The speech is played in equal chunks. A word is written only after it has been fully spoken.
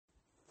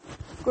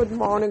Good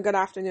morning, good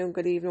afternoon,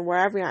 good evening,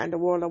 wherever you are in the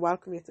world. I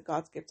welcome you to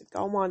God's Gifted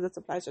Go-On. It's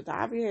a pleasure to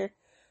have you here.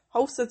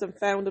 Hosted and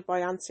founded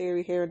by Aunt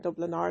Siri here in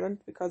Dublin, Ireland,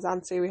 because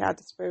Aunt Siri had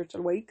the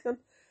spiritual awakening.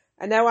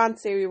 And now Aunt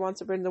Siri wants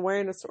to bring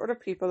awareness to other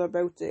people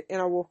about the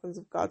inner workings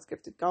of God's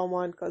Gifted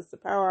Go-On, because the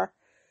power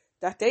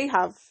that they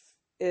have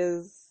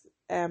is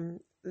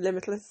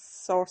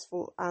limitless,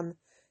 sourceful, and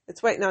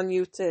it's waiting on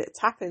you to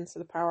tap into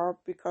the power,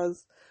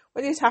 because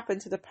when you tap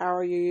into the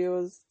power, you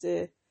use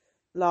the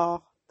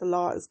law. The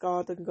law is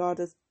God, and God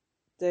is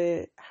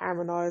the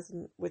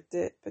harmonizing with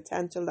the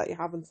potential that you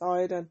have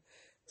inside, and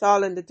it's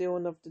all in the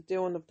doing of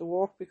the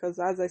work, because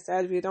as I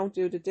said, if you don't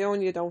do the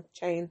doing, you don't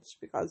change,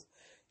 because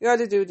you got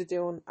to do the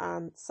doing.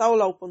 And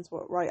soul opens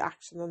with right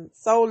action, and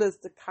soul is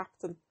the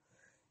captain.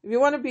 If you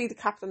want to be the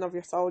captain of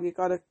your soul, you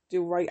got to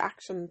do right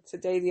action to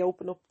daily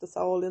open up the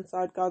soul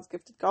inside God's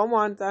Gifted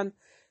Go-On. And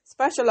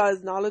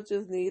specialized knowledge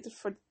is needed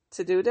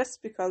to do this,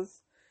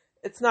 because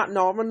it's not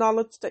normal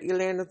knowledge that you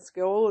learn in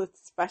school.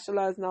 It's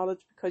specialized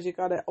knowledge, because you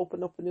got to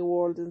open up a new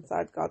world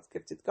inside God's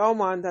Gifted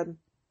Go-On. And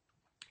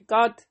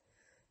God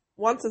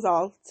wants us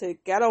all to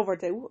get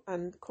overdue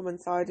and come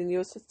inside and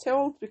use his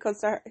tools,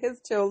 because they're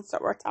his tools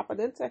that we're tapping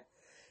into.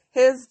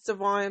 His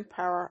divine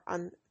power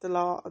and the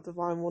law of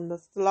divine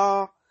oneness, the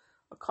law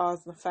of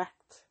cause and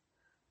effect,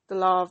 the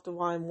law of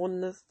divine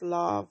oneness, the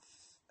law of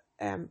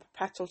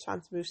perpetual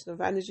transmutation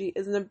of energy.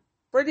 Isn't it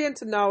brilliant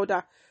to know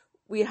that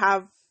we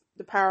have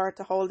the power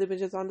to hold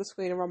images on the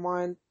screen of our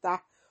mind,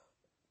 that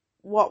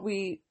what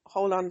we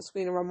hold on the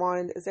screen of our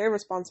mind is their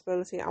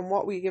responsibility, and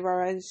what we give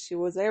our energy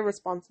to is their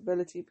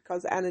responsibility,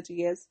 because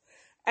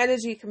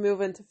energy can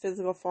move into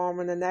physical form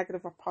in a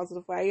negative or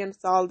positive way, and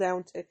it's all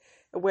down to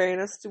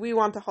awareness. Do we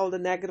want to hold a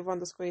negative on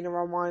the screen of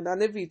our mind?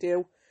 And if we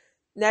do,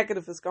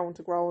 negative is going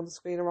to grow on the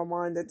screen of our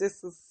mind, and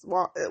this is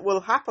what it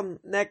will happen.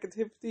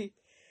 Negativity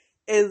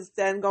is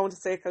then going to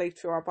circulate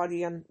through our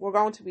body, and we're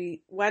going to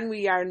be, when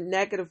we are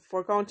negative,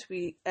 we're going to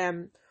be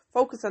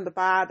focused on the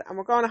bad, and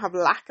we're going to have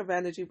lack of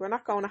energy. We're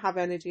not going to have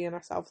energy in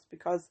ourselves,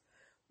 because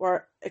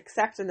we're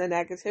accepting the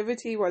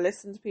negativity, we're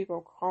listening to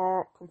people,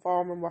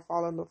 conforming, we're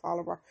following the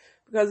follower,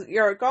 because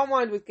your Go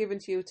Mind was given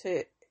to you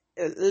to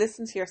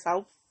listen to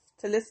yourself,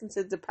 to listen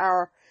to the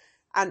power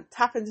and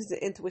tap into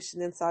the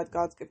intuition inside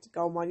God's Gifted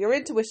Go Mind. Your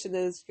intuition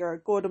is your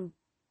good and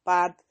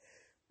bad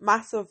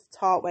massive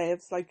thought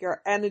waves, like your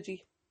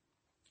energy,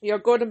 your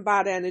good and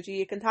bad energy.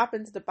 You can tap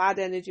into the bad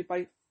energy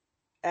by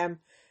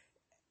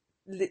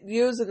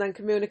using and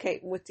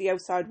communicating with the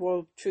outside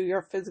world through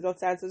your physical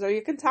senses, or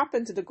you can tap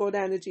into the good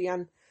energy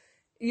and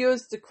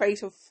use the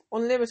creative,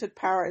 unlimited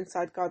power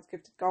inside God's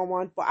Gifted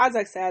Go-On. But as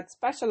I said,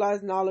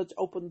 specialized knowledge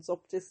opens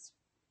up this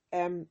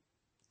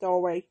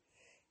doorway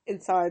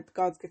inside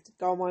God's Gifted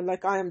Go-On.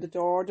 Like, I am the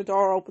door. The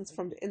door opens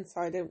from the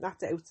inside out, not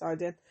the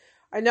outside in.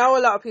 I know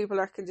a lot of people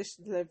are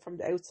conditioned to live from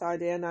the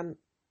outside in, and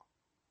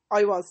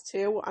I was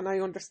too, and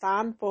I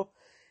understand, but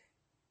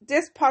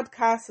this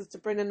podcast is to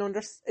bring a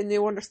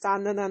new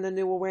understanding and a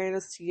new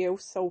awareness to you,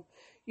 so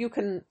you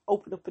can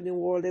open up a new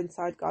world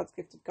inside God's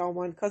Gifted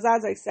Go-On. Because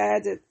as I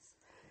said, it's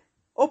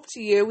up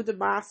to you, the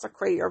master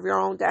creator of your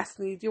own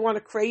destiny. Do you want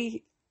to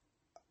create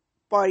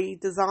by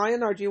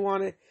design, or do you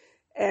want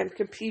to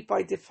compete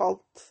by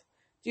default?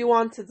 Do you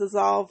want to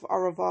dissolve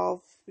or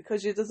evolve?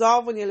 Because you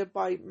dissolve when you live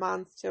by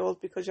man's tools,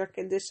 because you're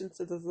conditioned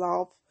to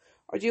dissolve.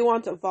 Or do you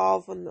want to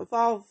evolve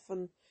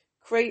and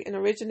create and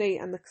originate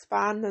and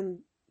expand and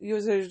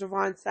use your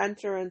divine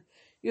center and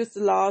use the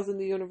laws in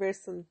the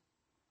universe, and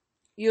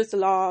use the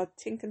law of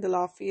thinking, the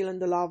law of feeling,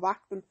 the law of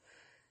acting.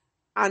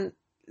 And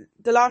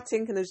the law of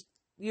thinking is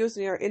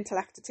using your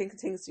intellect to think of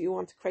things that you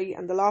want to create,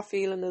 and the law of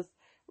feeling is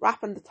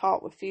wrapping the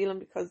thought with feeling,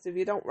 because if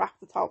you don't wrap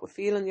the thought with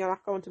feeling, you're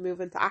not going to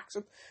move into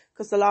action,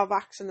 because the law of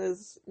action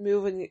is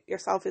moving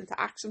yourself into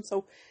action.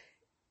 So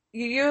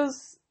you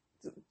use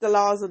the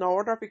laws in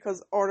order,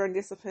 because order and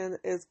discipline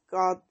is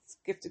God's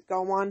Gifted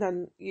Go-On,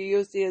 and you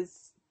use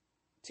these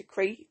to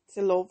create,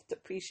 to love, to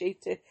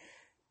appreciate,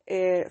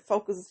 to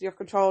focus your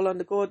control on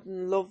the good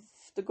and love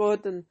the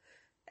good,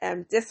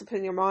 and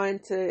discipline your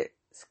mind to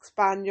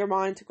expand your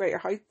mind to greater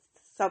heights,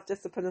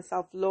 self-discipline and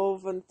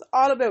self-love. And it's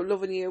all about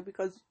loving you,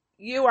 because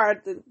you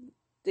are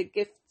the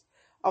gift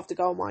of the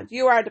Go Mind.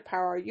 You are the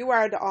power. You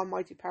are the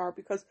almighty power,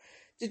 because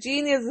the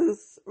genius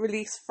is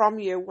released from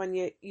you when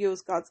you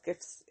use God's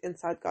gifts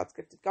inside God's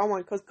Gifted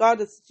Go-On, because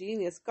God is the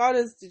genius. God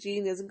is the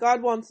genius, and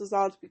God wants us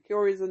all to be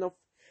curious enough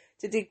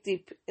to dig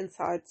deep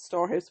inside the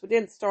storehouse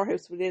within,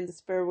 the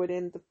spirit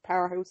within, the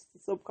powerhouse, the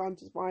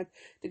subconscious mind,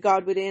 the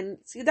God within.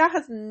 See, that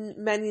has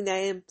many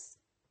names.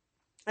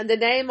 And the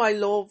name I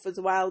love as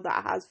well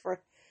that it has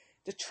for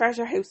the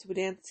treasure house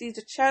within. See,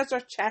 the treasure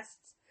chest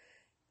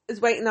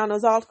is waiting on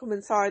us all to come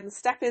inside and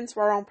step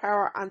into our own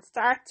power and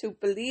start to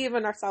believe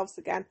in ourselves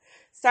again.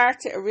 Start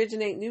to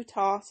originate new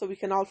thoughts so we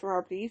can alter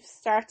our beliefs.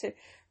 Start to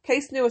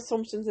place new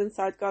assumptions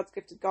inside God's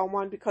Gifted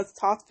Go-On, because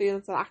thoughts,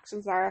 feelings and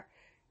actions are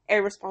a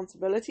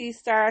responsibility.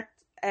 Start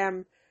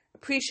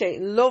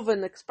appreciating,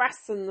 loving,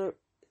 expressing.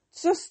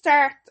 Just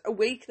start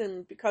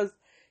awakening, because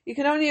you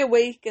can only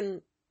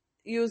awaken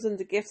using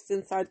the gifts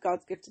inside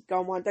God's Gifted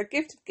Go-On. They're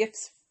gifted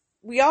gifts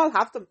we all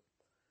have them.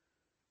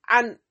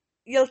 And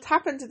you'll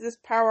tap into this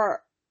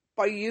power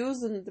by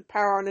using the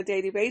power on a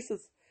daily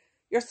basis.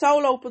 Your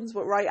soul opens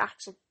with right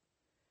action.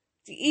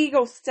 The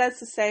ego says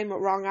the same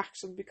with wrong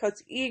action, because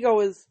the ego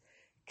is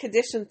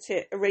conditioned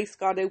to erase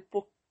God out,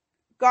 but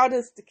God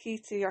is the key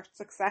to your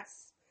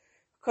success.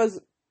 Because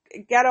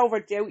you get over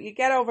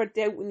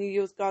doubt when you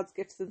use God's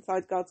gifts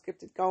inside God's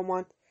gifted gold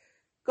mine.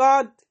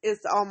 God is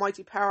the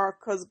almighty power,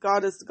 because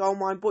God is the gold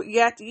mine, but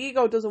yet the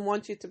ego doesn't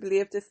want you to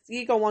believe this. The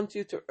ego wants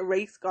you to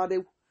erase God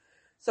out.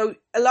 So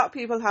a lot of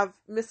people have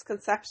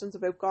misconceptions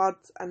about God,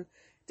 and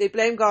they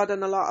blame God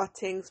on a lot of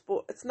things,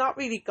 but it's not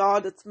really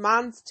God, it's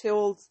man's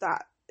tools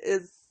that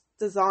is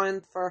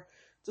designed for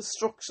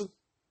destruction.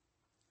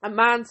 And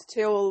man's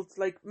tools,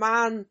 like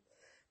man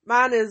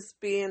is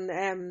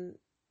being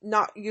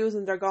not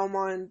using their gold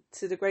mine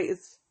to the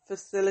greatest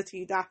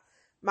facility that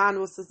man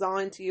was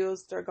designed to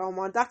use their gold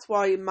mine. That's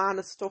why man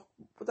is stuck,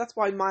 but that's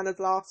why man is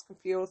lost,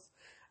 confused,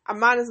 and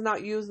man is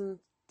not using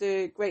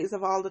the greatest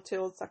of all the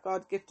tools that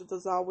God gifted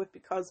us all with,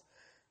 because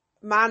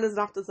man is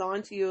not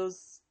designed to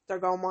use their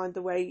gold mine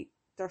the way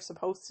they're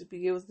supposed to be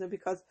using it.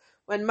 Because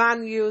when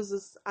man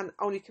uses and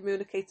only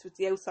communicates with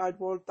the outside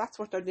world, that's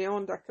what they're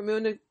doing. They're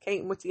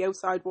communicating with the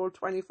outside world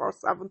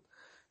 24/7.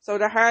 So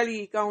they're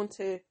hardly going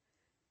to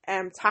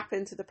tap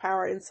into the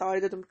power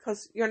inside of them,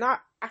 because you're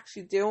not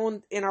actually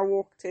doing inner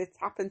work to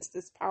tap into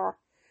this power.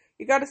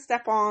 You got to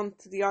step on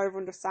to the eye of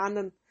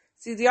understanding.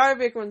 See, the eye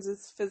of ignorance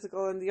is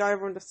physical, and the eye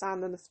of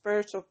understanding is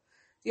spiritual.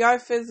 The eye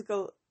of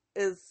physical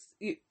is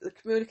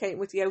communicating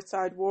with the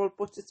outside world,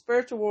 but the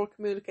spiritual world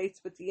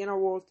communicates with the inner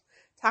world,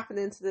 tapping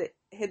into the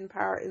hidden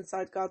power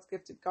inside God's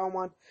gifted gold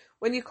mine.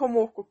 When you come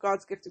work with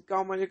God's gifted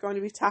gold mine, you're going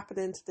to be tapping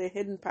into the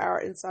hidden power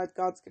inside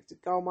God's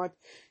gifted gold mine.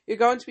 You're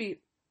going to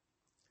be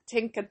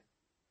thinking,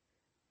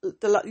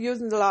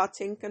 using the law of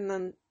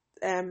thinking,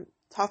 and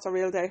thoughts are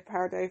real, day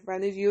power, day for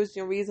energy.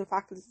 Using your reason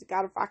faculties to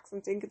gather facts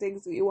and think of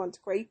things that you want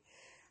to create.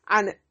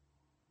 And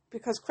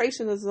because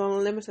creation is an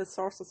unlimited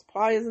source of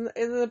supply, isn't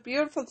it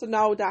beautiful to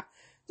know that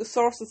the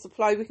source of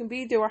supply, we can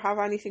be, do, or have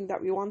anything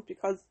that we want,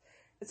 because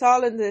it's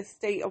all in the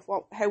state of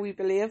how we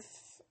believe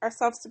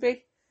ourselves to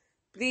be.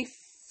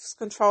 Beliefs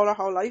control our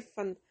whole life,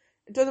 and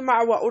it doesn't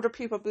matter what other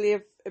people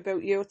believe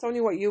about you. It's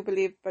only what you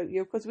believe about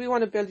you, because we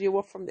want to build you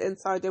up from the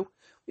inside out.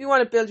 We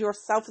want to build your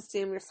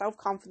self-esteem, your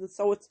self-confidence,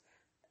 so it's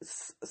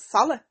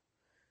solid.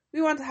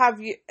 We want to have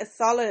a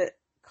solid,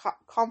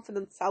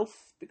 confident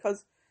self,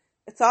 because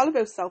it's all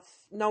about self.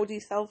 Know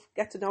thyself,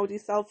 get to know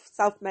thyself,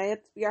 self-made.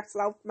 We are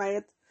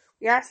self-made.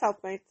 We are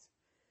self-made.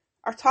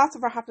 Our thoughts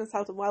of our happiness,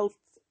 health and wealth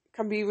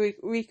can be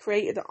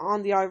recreated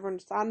on the eye of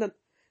understanding,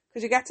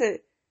 because you get to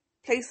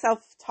place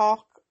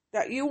self-talk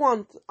that you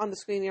want on the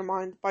screen of your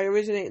mind by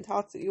originating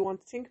thoughts that you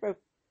want to think about,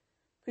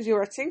 because you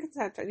are a thinking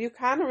centre and you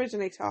can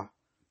originate thought.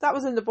 That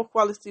was in the book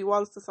Wallace D.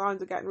 Wallace, The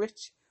Signs of Getting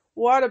Rich.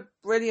 What a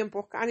brilliant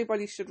book.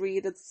 Anybody should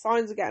read it.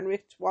 Signs of Getting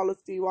Rich,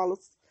 Wallace D.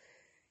 Wallace.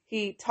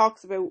 He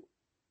talks about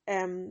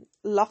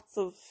lots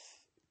of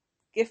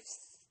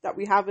gifts that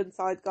we have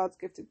inside God's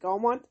gifted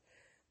gold mine,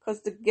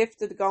 because the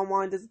gift of the gold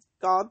mine is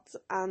God,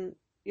 and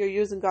you're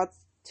using God's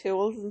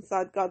tools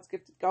inside God's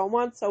gifted gold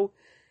mine. So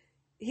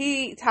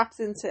he taps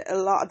into a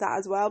lot of that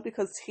as well,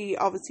 because he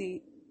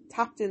obviously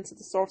tapped into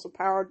the source of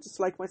power, just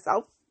like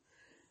myself.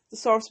 The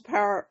source of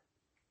power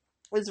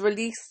is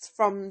released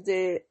from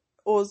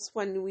us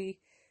when we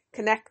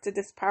connect to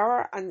this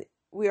power, and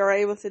we are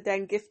able to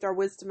then gift our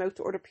wisdom out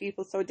to other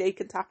people so they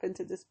can tap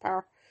into this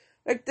power.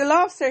 Like the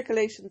law of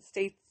circulation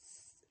states,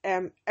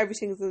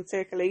 everything's in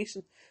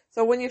circulation.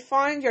 So when you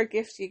find your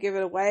gift, you give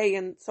it away,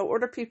 and so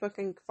other people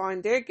can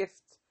find their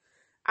gift,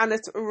 and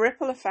it's a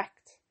ripple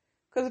effect.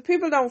 Because if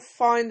people don't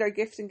find their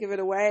gift and give it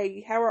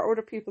away, how are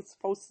other people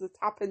supposed to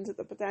tap into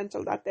the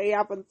potential that they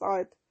have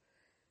inside?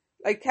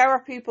 Like, how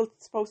are people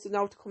supposed to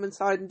know to come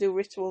inside and do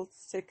rituals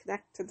to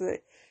connect to the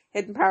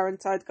hidden power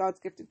inside God's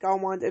gifted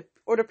gold mine if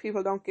other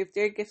people don't give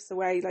their gifts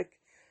away? Like,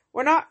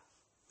 we're not,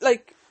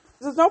 like,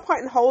 there's no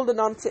point in holding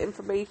on to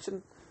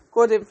information,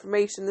 good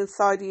information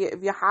inside of you,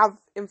 if you have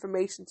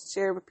information to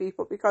share with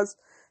people, because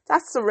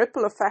that's the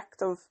ripple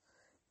effect of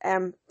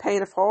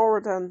paying it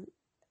forward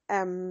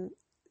and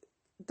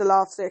the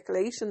law of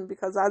circulation.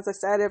 Because as I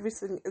said,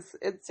 everything is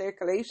in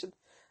circulation,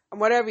 and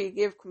whatever you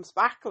give comes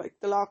back. Like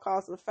the law of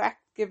cause and effect.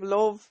 Give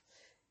love,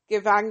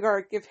 give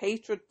anger, give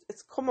hatred,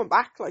 it's coming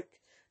back. Like,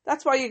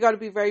 that's why you got to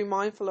be very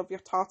mindful of your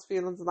thoughts,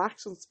 feelings and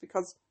actions,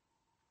 because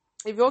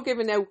if you're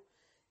giving out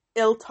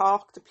ill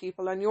talk to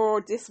people and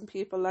you're dissing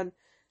people, and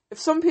if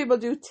some people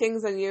do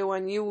things on you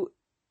and you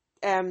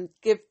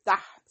give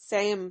that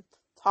same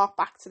talk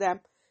back to them,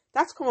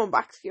 that's coming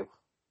back to you.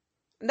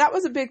 And that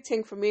was a big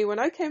thing for me when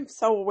I came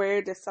so aware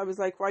of this. I was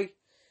like, right,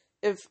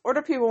 if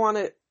other people want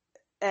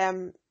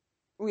to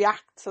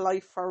react to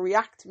life or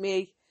react to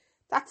me,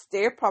 that's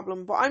their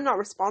problem, but I'm not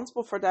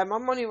responsible for them.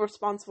 I'm only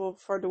responsible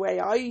for the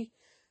way I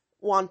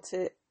want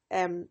to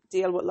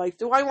deal with life.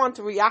 Do I want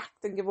to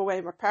react and give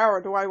away my power,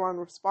 or do I want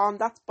to respond?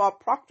 That's Bob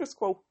Proctor's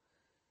quote.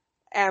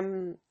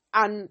 And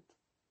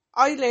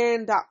I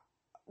learned that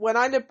when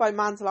I lived by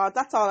man's law,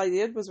 that's all I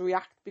did was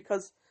react,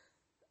 because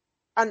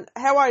And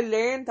how I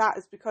learned that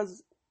is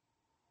because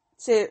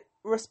to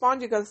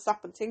respond, you got to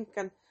stop and think.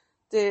 And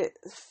the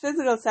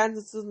physical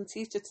senses doesn't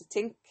teach you to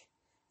think.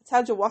 It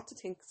tells you what to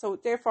think. So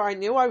therefore, I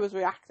knew I was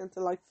reacting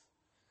to life.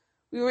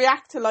 We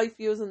react to life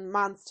using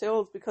man's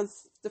tools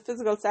because the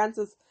physical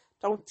senses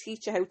don't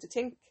teach you how to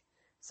think.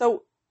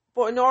 So,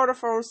 but in order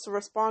for us to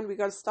respond, we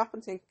got to stop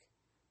and think.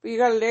 But you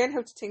got to learn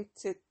how to think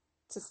to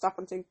stop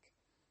and think.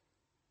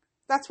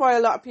 That's why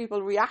a lot of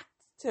people react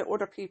to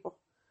other people.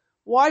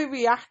 Why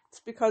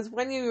react? Because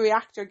when you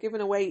react, you're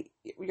giving away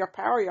your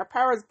power. Your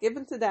power is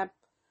given to them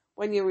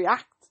when you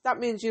react. That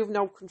means you have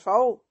no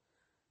control.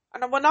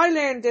 And when I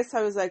learned this,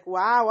 I was like,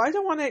 wow, I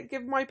don't want to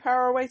give my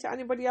power away to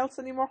anybody else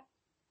anymore.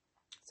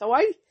 So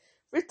I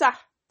wrote that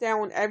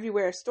down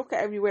everywhere, stuck it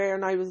everywhere,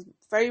 and I was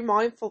very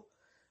mindful.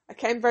 I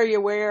became very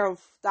aware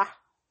of that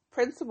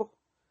principle.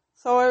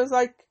 So I was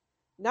like,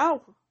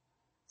 no.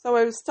 So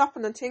I was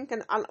stopping and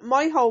thinking, and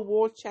my whole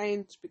world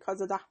changed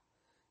because of that.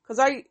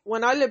 Because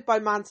when I lived by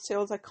man's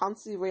tools, I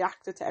constantly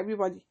reacted to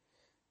everybody.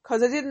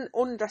 Because I didn't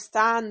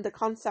understand the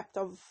concept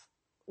of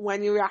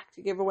when you react,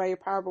 you give away your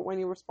power, but when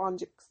you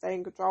respond, you stay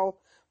in control.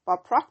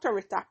 Bob Proctor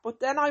with that. But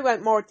then I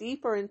went more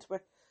deeper into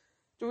it.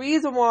 The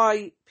reason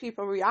why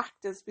people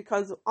react is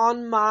because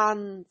on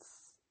man's,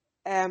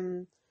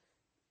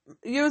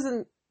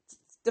 using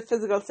the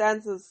physical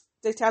senses,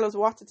 they tell us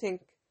what to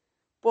think.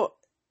 But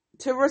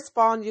to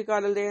respond, you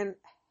gotta learn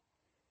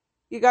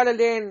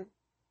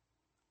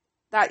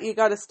that you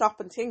gotta stop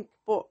and think.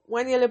 But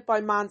when you live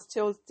by man's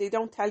tools, they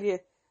don't tell you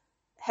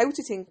how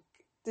to think.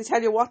 They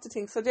tell you what to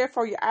think. So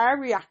therefore you are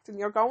reacting.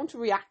 You're going to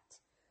react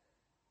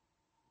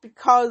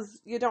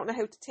because you don't know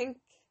how to think.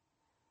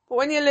 But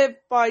when you live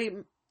by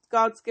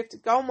God's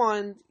gifted Go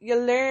Mind, you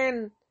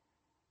learn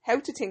how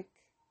to think.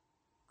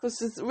 Because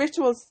there's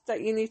rituals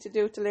that you need to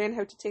do to learn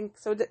how to think.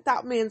 So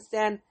that means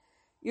then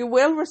you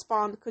will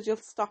respond because you'll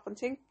stop and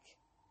think.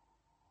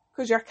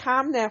 Because you're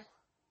calm now.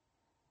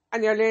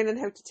 And you're learning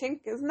how to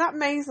think. Isn't that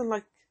amazing?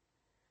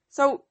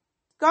 So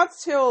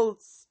God's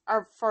tools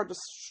are for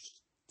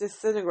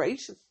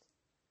disintegration.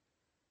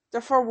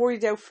 They're for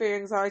worried out, fear,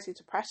 anxiety,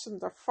 depression.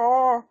 They're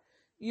for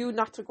you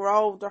not to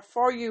grow. They're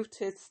for you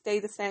to stay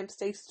the same,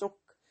 stay stuck,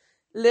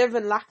 live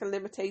in lack and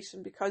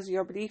limitation because of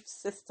your belief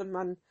system,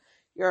 and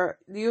you're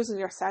using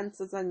your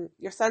senses, and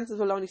your senses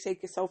will only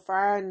take you so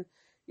far, and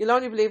you'll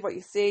only believe what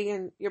you see,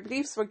 and your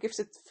beliefs were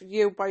gifted for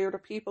you by other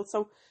people.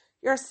 So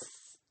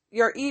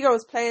your ego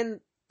is playing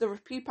the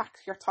repeat back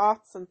to your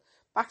thoughts and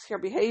back to your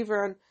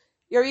behaviour, and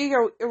your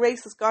ego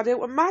erases God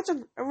out.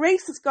 Imagine,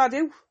 erases God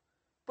out.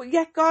 But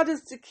yet God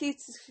is the key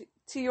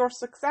to your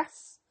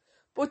success.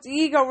 But the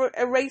ego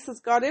erases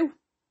God out.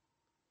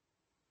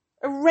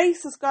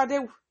 Erases God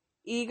out.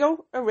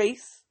 Ego,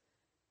 erase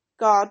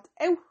God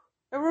out.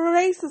 It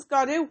erases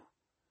God out.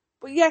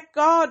 But yet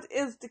God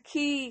is the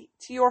key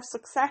to your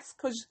success,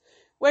 because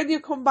when you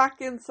come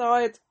back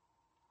inside,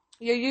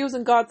 you're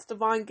using God's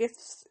divine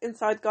gifts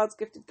inside God's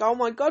gifted Go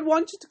Mind. God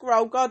wants you to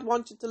grow. God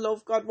wants you to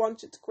love. God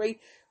wants you to create.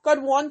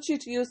 God wants you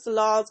to use the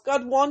laws.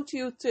 God wants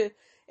you to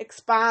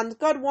expand.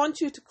 God wants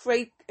you to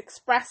create,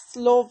 express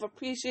love,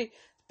 appreciate,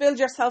 build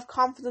your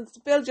self-confidence,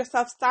 build your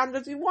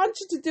self-standards. He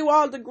wants you to do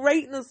all the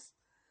greatness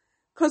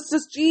because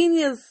there's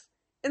genius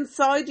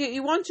inside you. He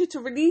wants you to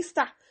release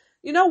that.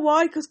 You know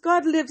why? Because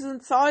God lives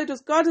inside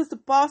us. God is the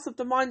boss of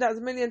the mind that is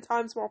a million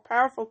times more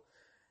powerful.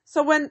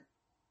 So when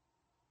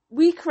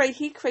we create,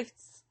 He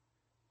creates.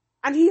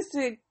 And He's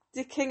the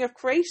king of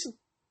creation.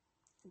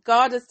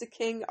 God is the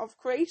king of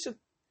creation.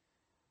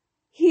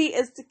 He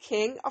is the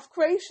king of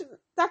creation.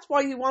 That's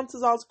why He wants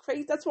us all to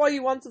create. That's why He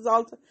wants us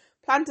all to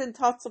plant in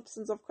thought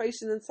substance of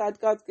creation inside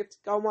God's gifted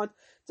Go Mind.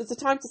 There's a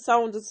time to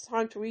sow and there's a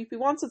time to reap. He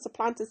wants us to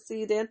plant a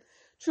seed in.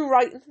 Through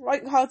writing.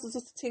 Writing causes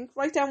us to think.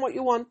 Write down what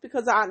you want,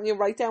 because when you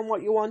write down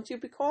what you want, you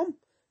become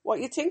what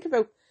you think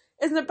about.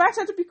 Isn't it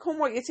better to become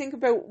what you think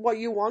about what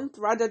you want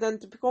rather than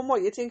to become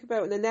what you think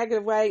about in a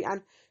negative way,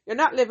 and you're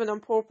not living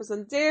on purpose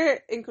and they're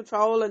in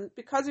control, and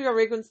because of your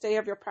ignorance they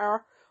have your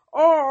power?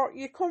 Or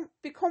you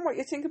become what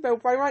you think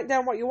about by writing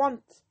down what you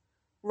want.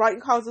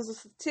 Writing causes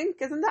us to think.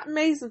 Isn't that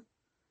amazing?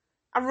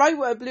 And write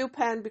with a blue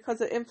pen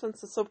because it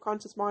influences the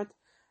subconscious mind.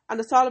 And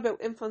it's all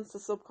about influence the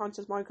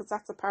subconscious mind, because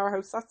that's the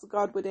powerhouse. That's the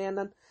God within.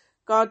 And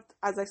God,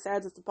 as I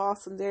said, is the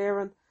boss in there.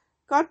 And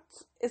God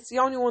is the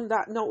only one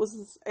that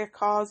notices our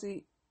cause.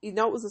 He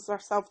notices our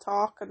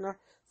self-talk and our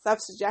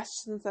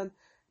self-suggestions and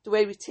the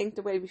way we think,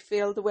 the way we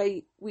feel, the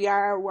way we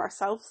are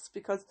ourselves.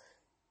 Because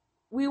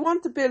we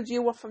want to build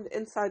you up from the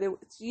inside out.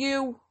 It's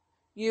you.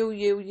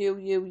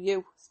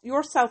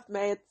 You're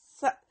self-made.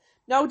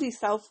 Know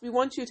thyself. We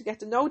want you to get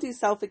to know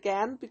thyself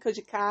again, because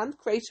you can.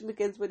 Creation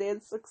begins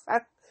within.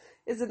 Success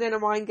is an inner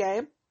mind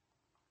game.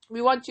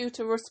 We want you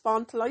to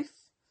respond to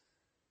life.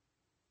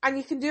 And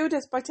you can do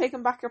this by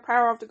taking back your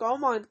power of the Go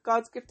Mind,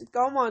 God's gifted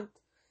Go Mind.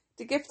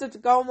 The gift of the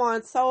Go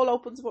Mind, soul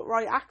opens with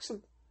right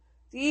action.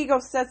 The ego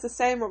says the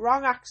same with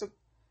wrong action.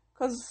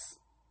 Because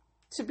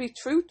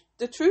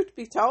the truth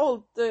be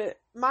told, the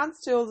man's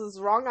tools is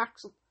wrong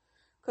action.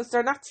 Because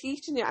they're not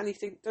teaching you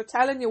anything. They're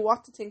telling you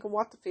what to think and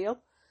what to feel.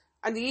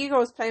 And the ego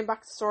is playing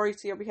back the story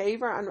to your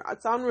behaviour, and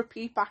it's on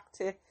repeat back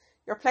to,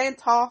 you're playing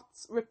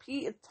thoughts,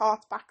 repeated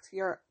thoughts back to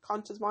your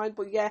conscious mind,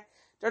 but yeah,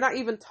 they're not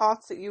even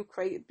thoughts that you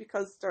created,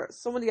 because they're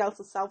somebody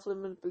else's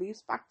self-limiting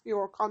beliefs back to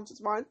your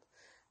conscious mind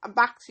and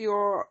back to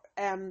your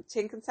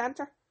thinking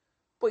centre.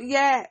 But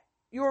yeah,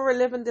 you're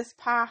reliving this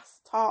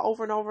past thought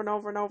over and over and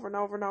over and over and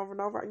over and over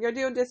and over, and you're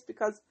doing this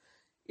because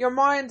your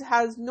mind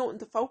has nothing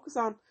to focus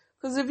on.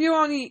 Because if you'll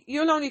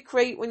only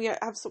create when you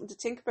have something to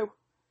think about.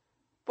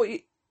 But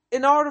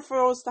in order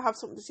for us to have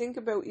something to think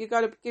about, you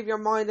got to give your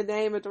mind a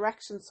name, a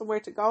direction, somewhere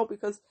to go.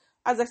 Because,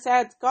 as I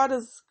said, God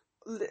is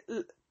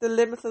the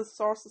limitless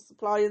source of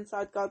supply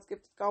inside God's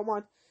gifted go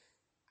mind,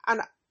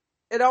 and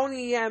it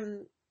only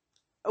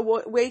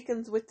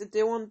awakens with the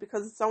doing,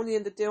 because it's only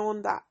in the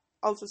doing that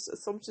alters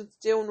assumptions.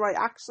 Doing right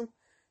action,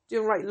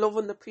 doing right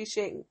loving,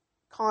 appreciating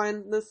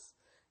kindness,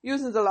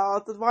 using the law,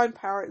 the divine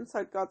power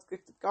inside God's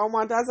gifted go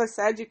mind. As I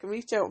said, you can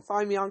reach out and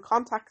find me on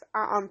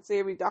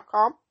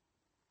contact@ansiri.com.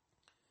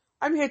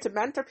 I'm here to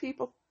mentor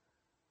people.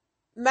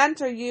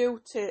 Mentor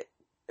you to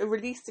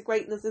release the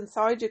greatness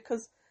inside you,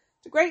 because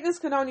the greatness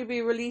can only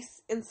be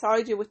released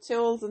inside you with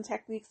tools and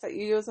techniques that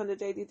you use on a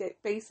daily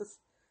basis.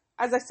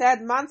 As I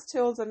said, man's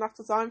tools are not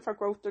designed for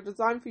growth, they're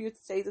designed for you to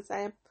stay the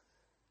same.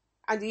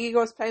 And the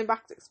ego is playing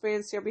back the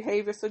experience to your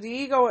behaviour. So the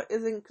ego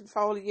is in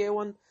control of you,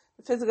 and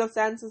the physical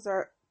senses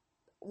are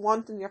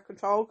wanting your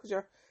control, because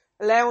you're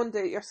allowing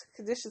your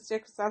conditions,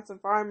 circumstance,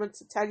 environment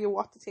to tell you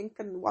what to think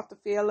and what to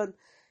feel. And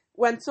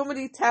when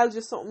somebody tells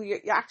you something, you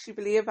actually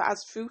believe it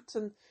as truth,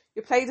 and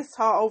you play this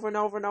thought over and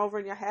over and over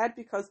in your head,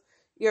 because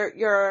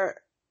you're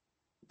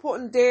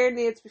putting their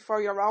needs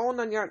before your own,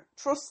 and you're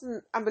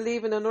trusting and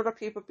believing in other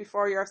people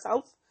before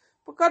yourself.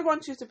 But God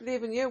wants you to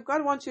believe in you.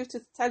 God wants you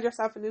to tell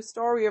yourself a new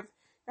story of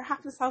your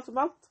happiness, health and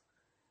wealth.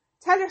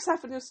 Tell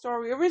yourself a new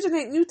story.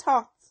 Originate new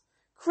thoughts.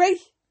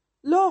 Create,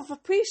 love,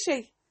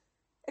 appreciate,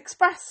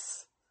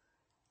 express,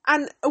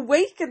 and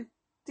awaken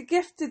the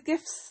gifted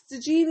gifts, the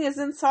genius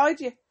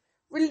inside you.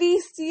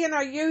 Release the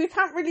inner you. You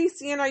can't release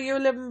the inner you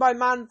living by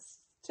man's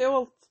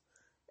tools.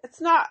 It's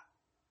not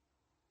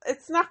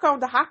going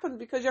to happen,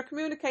 because you're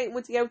communicating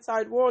with the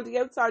outside world. The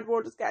outside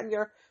world is getting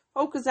your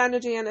focus,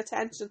 energy and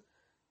attention.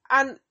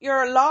 And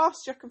you're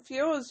lost, you're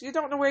confused, you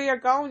don't know where you're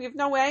going, you've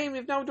no aim,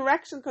 you've no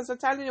direction, because they're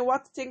telling you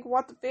what to think,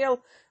 what to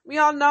feel. We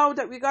all know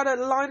that we got to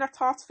align our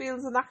thoughts,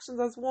 feelings and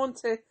actions as one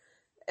to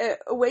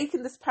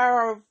awaken this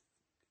power of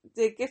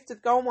the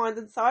gifted go mind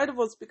inside of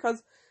us,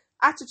 because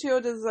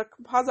attitude is a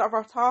composite of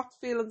our thoughts,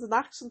 feelings and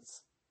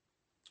actions.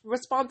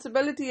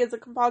 Responsibility is a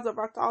composite of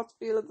our thoughts,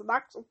 feelings and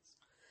actions.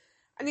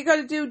 And you got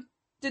to do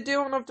the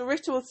doing of the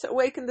rituals to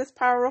awaken this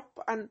power up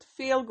and to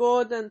feel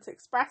good and to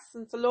express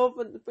and to love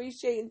and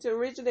appreciate and to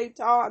originate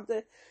thought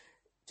and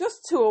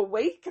just to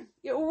awaken.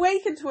 You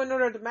awaken to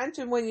another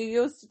dimension when you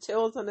use the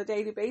tools on a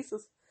daily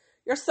basis.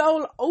 Your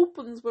soul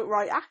opens with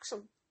right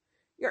action.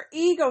 Your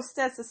ego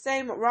stays the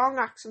same with wrong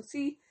action.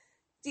 See,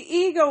 the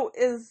ego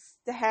is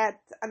the head,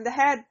 and the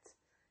head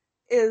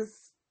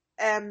is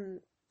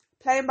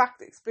playing back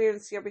the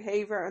experience to your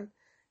behaviour, and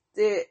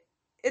the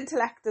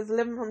intellect is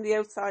living from the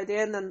outside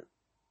in, and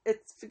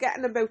it's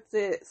forgetting about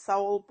the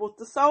soul. But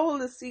the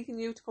soul is seeking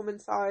you to come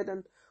inside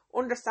and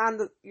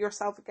understand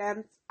yourself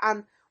again.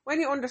 And when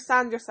you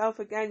understand yourself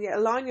again, you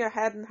align your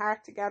head and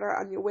heart together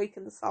and you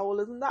awaken the soul.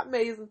 Isn't that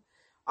amazing?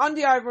 On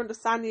the eye of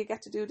understanding, you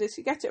get to do this.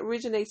 You get to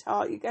originate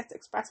thought. You get to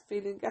express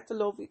feeling. You get to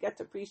love. You get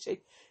to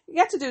appreciate. You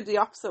get to do the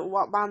opposite of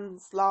what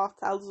man's law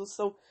tells us.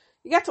 So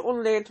you get to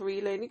unlearn to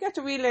relearn. You get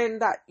to relearn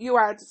that you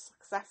are the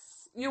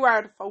success. You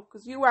are the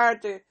focus. You are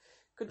the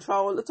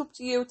control. It's up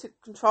to you to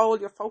control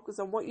your focus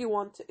on what you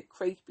want to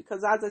create,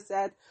 because as I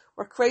said,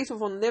 we're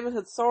creative,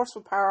 unlimited,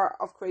 sourceful power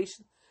of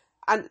creation,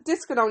 and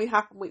this can only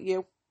happen with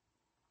you.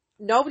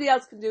 Nobody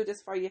else can do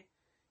this for you.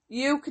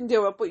 You can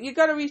do it, but you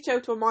got to reach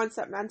out to a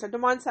mindset mentor. The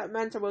mindset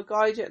mentor will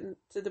guide you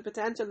to the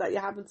potential that you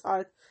have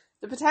inside.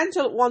 The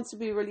potential wants to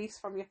be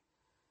released from you,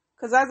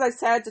 because as I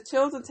said, the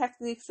tools and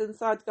techniques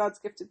inside God's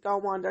gifted go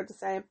mind are the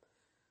same.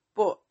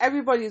 But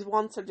everybody's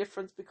wants are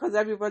different, because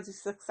everybody's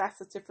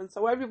success is different.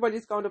 So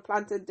everybody's going to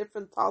plant in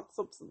different thought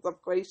substance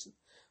of creation.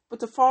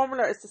 But the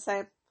formula is the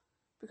same,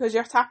 because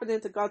you're tapping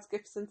into God's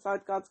gifts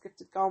inside God's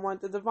gifted go mind,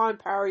 the divine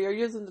power. You're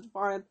using the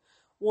divine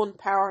one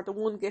power, the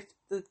one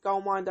gifted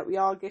go mind that we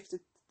all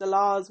gifted. The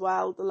law as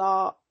well, the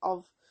law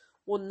of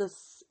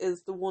oneness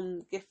is the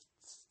one gift,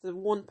 the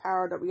one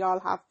power that we all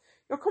have.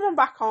 You're coming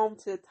back home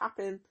to tap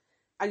in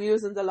and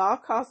using the law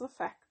of cause and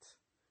effect,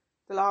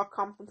 the law of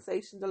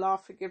compensation, the law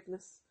of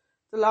forgiveness,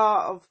 the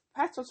law of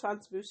perpetual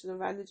transmutation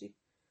of energy,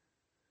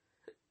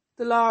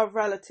 the law of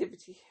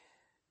relativity,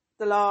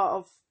 the law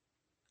of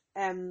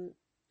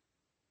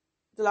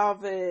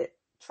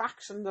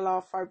attraction, the law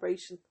of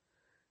vibration.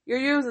 You're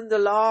using the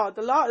law.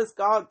 The law is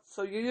God,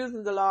 so you're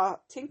using the law,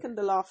 thinking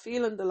the law,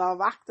 feeling the law,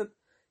 of acting.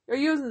 You're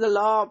using the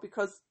law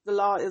because the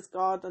law is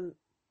God, and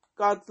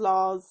God's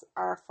laws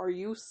are for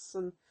use,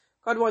 and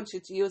God wants you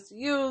to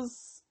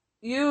use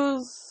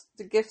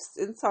the gifts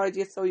inside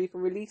you so you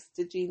can release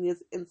the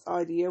genius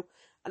inside of you.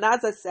 And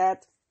as I said,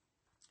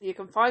 You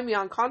can find me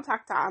on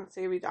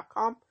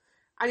contact@ansiri.com.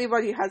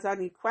 Anybody has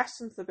any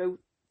questions about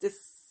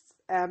this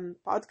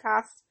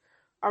podcast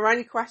or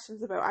any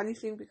questions about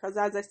anything, because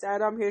as I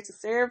said, I'm here to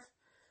serve,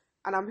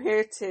 and I'm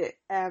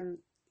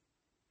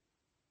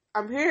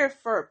here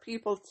for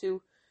people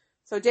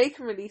so they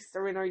can release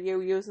their inner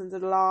you using the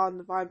law and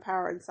divine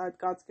power inside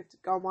God's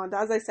gifted God wand.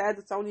 As I said,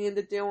 it's only in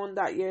the doing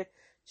that you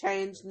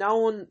change.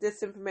 Knowing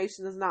this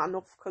information is not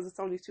enough because it's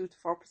only 2 to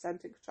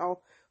 4% in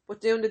control. But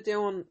doing the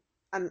doing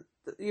and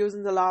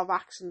using the law of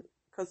action,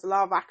 because the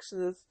law of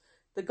action is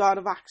the God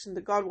of action.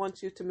 The God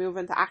wants you to move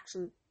into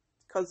action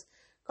because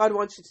God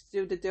wants you to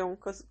do the doing,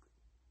 because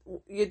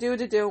you do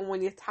the doing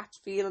when you attach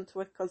feeling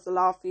to it, because the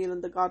law of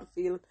feeling, the God of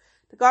feeling.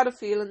 The God of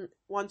feeling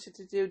wants you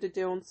to do the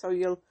doing so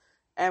you'll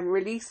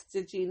release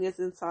the genius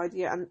inside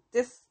you. And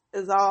this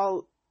is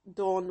all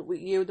done with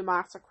you, the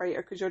master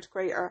creator, because you're the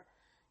creator.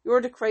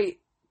 You're the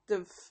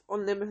creative,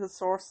 unlimited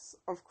source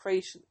of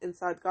creation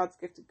inside God's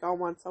gifted God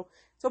wand. So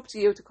it's up to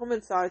you to come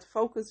inside,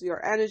 focus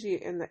your energy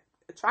in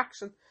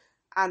attraction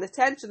and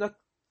attention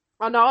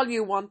on all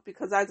you want,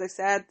 because as I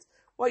said,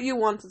 what you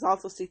want is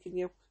also seeking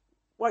you.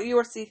 What you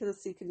are seeking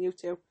is seeking you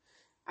too.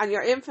 And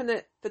your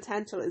infinite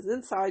potential is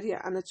inside you,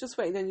 and it's just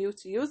waiting on you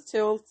to use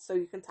tools so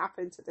you can tap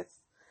into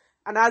this.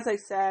 And as I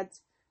said,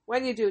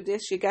 when you do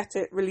this, you get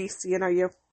to release the inner you.